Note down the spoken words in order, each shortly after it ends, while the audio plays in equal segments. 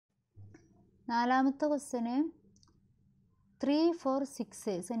നാലാമത്തെ question 3, 4,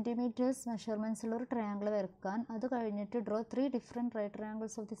 6 centimetres മെഷർമെൻറ്റ്സുള്ള ഒരു triangle വരക്കാൻ. അത് കഴിഞ്ഞിട്ട് draw 3 different right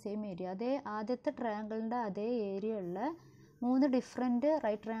triangles of the same area. അതേ ആദ്യത്തെ ട്രയാങ്കിളിൻ്റെ അതേ ഏരിയ ഉള്ള 3 ഡിഫറെൻറ്റ്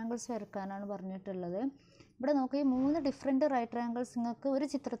റൈറ്റ് ട്രയാങ്കിൾസ് വരക്കാനാണ് പറഞ്ഞിട്ടുള്ളത്. ഇവിടെ നോക്കി 3 ഡിഫറെൻറ്റ് റൈറ്റ് ട്രയാങ്കിൾസ് നിങ്ങൾക്ക് ഒരു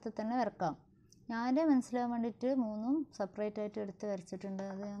ചിത്രത്തിൽ തന്നെ വരക്കാം. ഞാൻ മനസ്സിലാകാൻ വേണ്ടിയിട്ട് 3ഉം സെപ്പറേറ്റ് ആയിട്ട് എടുത്ത് വരച്ചിട്ടുണ്ട്.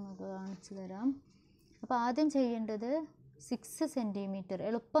 അത് ഞങ്ങൾക്ക് കാണിച്ചു തരാം. അപ്പോൾ ആദ്യം ചെയ്യേണ്ടത് 6 സെൻറ്റിമീറ്റർ.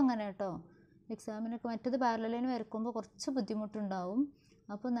 എളുപ്പം അങ്ങനെ കേട്ടോ. എക്സാമിനൊക്കെ മറ്റത് പാരലലൈന് വരക്കുമ്പോൾ കുറച്ച് ബുദ്ധിമുട്ടുണ്ടാവും.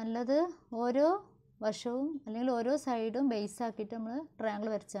 അപ്പോൾ നല്ലത് ഓരോ വശവും അല്ലെങ്കിൽ ഓരോ സൈഡും ബേസ് ആക്കിയിട്ട് നമ്മൾ ട്രയാങ്കിൾ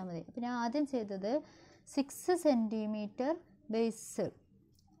വരച്ചാൽ മതി. അപ്പോൾ ഞാൻ ആദ്യം ചെയ്തത് 6 സെൻറ്റിമീറ്റർ ബേസ്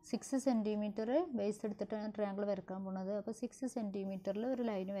 6 സെൻറ്റിമീറ്റർ ബേസ് എടുത്തിട്ടാണ് ട്രയാങ്കിൾ വരക്കാൻ പോകുന്നത്. അപ്പോൾ 6 സെൻറ്റിമീറ്ററിൽ ഒരു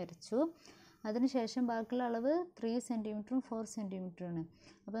ലൈന് വരച്ചു. അതിനുശേഷം ബാക്കിയുള്ള അളവ് 3 സെൻറ്റിമീറ്ററും 4 സെൻറ്റിമീറ്ററുമാണ്.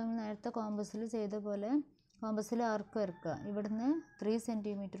 അപ്പോൾ നമ്മൾ നേരത്തെ കോമ്പസിൽ ചെയ്ത പോലെ കോമ്പസിൽ ആർക്ക് വരക്കുക. ഇവിടുന്ന് 3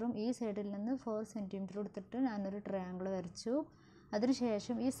 സെൻറ്റിമീറ്ററും ഈ സൈഡിൽ നിന്ന് 4 സെൻറ്റിമീറ്ററും എടുത്തിട്ട് ഞാനൊരു ട്രയാങ്കിൾ വരച്ചു.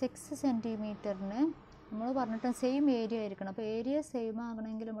 അതിനുശേഷം ഈ 6 സെൻറ്റിമീറ്ററിന് നമ്മൾ പറഞ്ഞിട്ട് സെയിം ഏരിയ ആയിരിക്കണം. അപ്പോൾ ഏരിയ സെയിം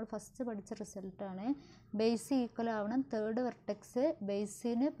ആകണമെങ്കിൽ നമ്മൾ ഫസ്റ്റ് പഠിച്ച റിസൾട്ടാണ് ബേസ് ഈക്വൽ ആവണം. തേർഡ് വെർട്ടെക്സ്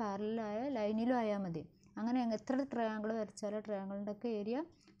ബേസിന് പാരലായ ലൈനിലും ആയാൽ മതി. അങ്ങനെ എത്ര ട്രയാങ്കിൾ വരച്ചാലും ട്രയാങ്കിളിൻ്റെ ഒക്കെ ഏരിയ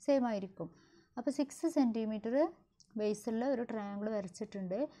സെയിം ആയിരിക്കും. അപ്പോൾ 6 സെൻറ്റിമീറ്റർ ബേസുള്ള ഒരു ട്രയാങ്കിൾ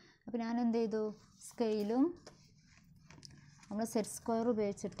വരച്ചിട്ടുണ്ട്. അപ്പോൾ ഞാൻ എന്ത് ചെയ്തു, സ്കെയിലും നമ്മൾ സെറ്റ് സ്ക്വയർ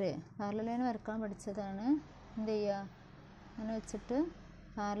ഉപയോഗിച്ചിട്ട് പാരലൽ ലൈൻ വരക്കാൻ പഠിച്ചതാണ്. എന്ത് ചെയ്യുക, അങ്ങനെ വെച്ചിട്ട്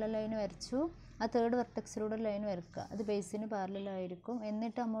പാരലൽ ലൈൻ വരച്ചു. ആ തേർഡ് വെർട്ടെക്സിലൂടെ ലൈൻ വരക്കുക. അത് ബേസിന് പാരലലായിരിക്കും.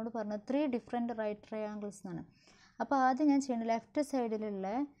 എന്നിട്ട് നമ്മോട് പറഞ്ഞത് 3 ഡിഫറെൻറ്റ് റൈറ്റ് ട്രയാങ്കിൾസ് എന്നാണ്. അപ്പോൾ ആദ്യം ഞാൻ ചെയ്യേണ്ടത് ലെഫ്റ്റ് സൈഡിലുള്ള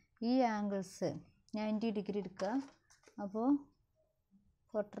ഈ ആംഗിൾസ് 90 ഡിഗ്രി എടുക്കുക. അപ്പോൾ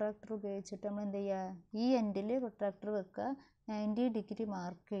പ്രൊട്രാക്ടർ ഉപയോഗിച്ചിട്ട് നമ്മൾ എന്ത് ചെയ്യുക, ഈ എൻഡിൽ പ്രൊട്രാക്ടർ വെക്കുക, 90 ഡിഗ്രി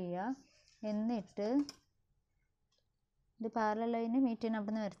മാർക്ക് ചെയ്യുക. എന്നിട്ട് ഇത് പാരലൽ ലൈന് മീറ്റ് ചെയ്യുന്ന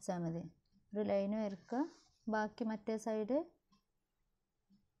അവിടെ നിന്ന് വരച്ചാൽ മതി. ഒരു ലൈന് വരക്കുക. ബാക്കി മറ്റേ സൈഡ്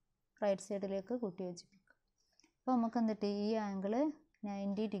റൈറ്റ് സൈഡിലേക്ക് കൂട്ടി യോജിപ്പിക്കുക. അപ്പോൾ നമുക്ക് എന്നിട്ട് ഈ ആംഗിൾ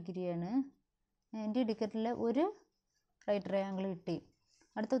 90 ഡിഗ്രിയാണ്. 90 ഡിഗ്രിയിൽ ഒരു റൈറ്റ് ട്രയാങ്കിൾ കിട്ടി.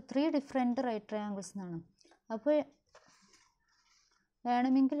 അടുത്ത 3 ഡിഫറെൻറ്റ് റൈറ്റ് ട്രയാങ്കിൾസ് എന്നാണ്. അപ്പോൾ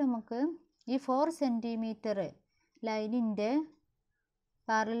വേണമെങ്കിൽ നമുക്ക് ഈ 4 സെൻറ്റിമീറ്റർ ലൈനിൻ്റെ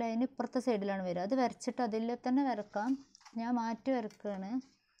പാരലൽ ലൈൻ ഇപ്പുറത്തെ സൈഡിലാണ് വരിക. അത് വരച്ചിട്ട് അതിൽ തന്നെ വരക്കാം. ഞാൻ മാറ്റി വരക്കുകയാണ്.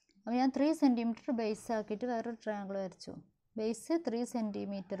 അപ്പോൾ ഞാൻ 3 സെൻറ്റിമീറ്റർ ബേസ് ആക്കിയിട്ട് വേറൊരു ട്രയാങ്കിൾ വരച്ചു. ബേസ് 3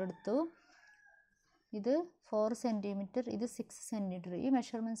 സെൻറ്റിമീറ്റർ എടുത്തു. ഇത് 4 സെൻറ്റിമീറ്റർ, ഇത് 6 സെൻറ്റിമീറ്റർ. ഈ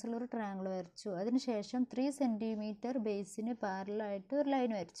മെഷർമെൻറ്റ്സുള്ളൊരു ട്രയാങ്കിൾ വരച്ചു. അതിനുശേഷം 3 സെൻറ്റിമീറ്റർ ബേസിന് പാരലായിട്ട് ഒരു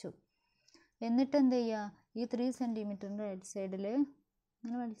ലൈൻ വരച്ചു. എന്നിട്ട് എന്ത് ചെയ്യുക, ഈ 3 സെൻറ്റിമീറ്ററിൻ്റെ റൈറ്റ് സൈഡിൽ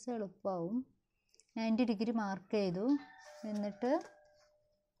അങ്ങനെ വരച്ചാൽ എളുപ്പമാവും. 90 ഡിഗ്രി മാർക്ക് ചെയ്തു. എന്നിട്ട്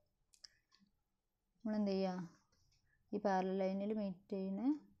നമ്മളെന്ത് ചെയ്യുക, ഈ പാരലൽ ലൈനിൽ മീറ്റ് ചെയ്യുന്ന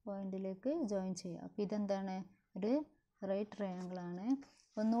പോയിന്റിലേക്ക് ജോയിൻ ചെയ്യുക. അപ്പോൾ ഇതെന്താണ്, ഒരു റൈറ്റ് ട്രയാങ്കിളാണ്.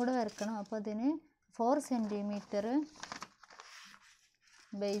 ഒന്നുകൂടെ വരക്കണം. അപ്പോൾ അതിന് 4 സെൻറ്റിമീറ്റർ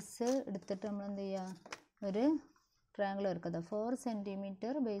ബേസ് എടുത്തിട്ട് നമ്മൾ എന്ത് ചെയ്യുക, ഒരു ട്രയാങ്കിൾ വരക്കുക. 4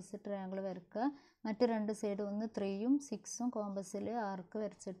 സെൻറ്റിമീറ്റർ ബേസ് ട്രയാങ്കിൾ വരക്കുക. മറ്റ് രണ്ട് സൈഡ് ഒന്ന് 3ഉം 6ഉം കോമ്പസിൽ ആർക്ക്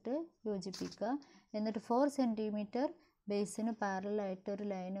വരച്ചിട്ട് യോജിപ്പിക്കുക. എന്നിട്ട് 4 സെൻറ്റിമീറ്റർ ബേസിന് പാരലായിട്ട് ഒരു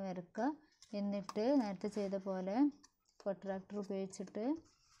ലൈൻ വരക്കുക. എന്നിട്ട് നേരത്തെ ചെയ്ത പോലെ പ്രൊട്രാക്ടർ ഉപയോഗിച്ചിട്ട്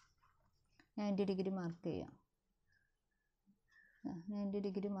 90 ഡിഗ്രി മാർക്ക് ചെയ്യുക. 90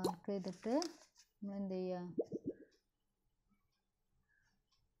 ഡിഗ്രി മാർക്ക് ചെയ്തിട്ട് നമ്മൾ എന്ത് ചെയ്യുക,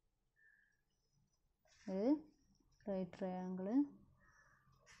 ഒരു റൈറ്റ് ട്രയാങ്കിൾ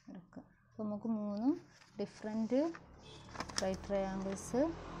വരക്കുക. അപ്പോൾ നമുക്ക് 3 ഡിഫറെൻറ്റ് റൈറ്റ് ട്രയാങ്കിൾസ്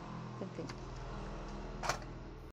കിട്ടി.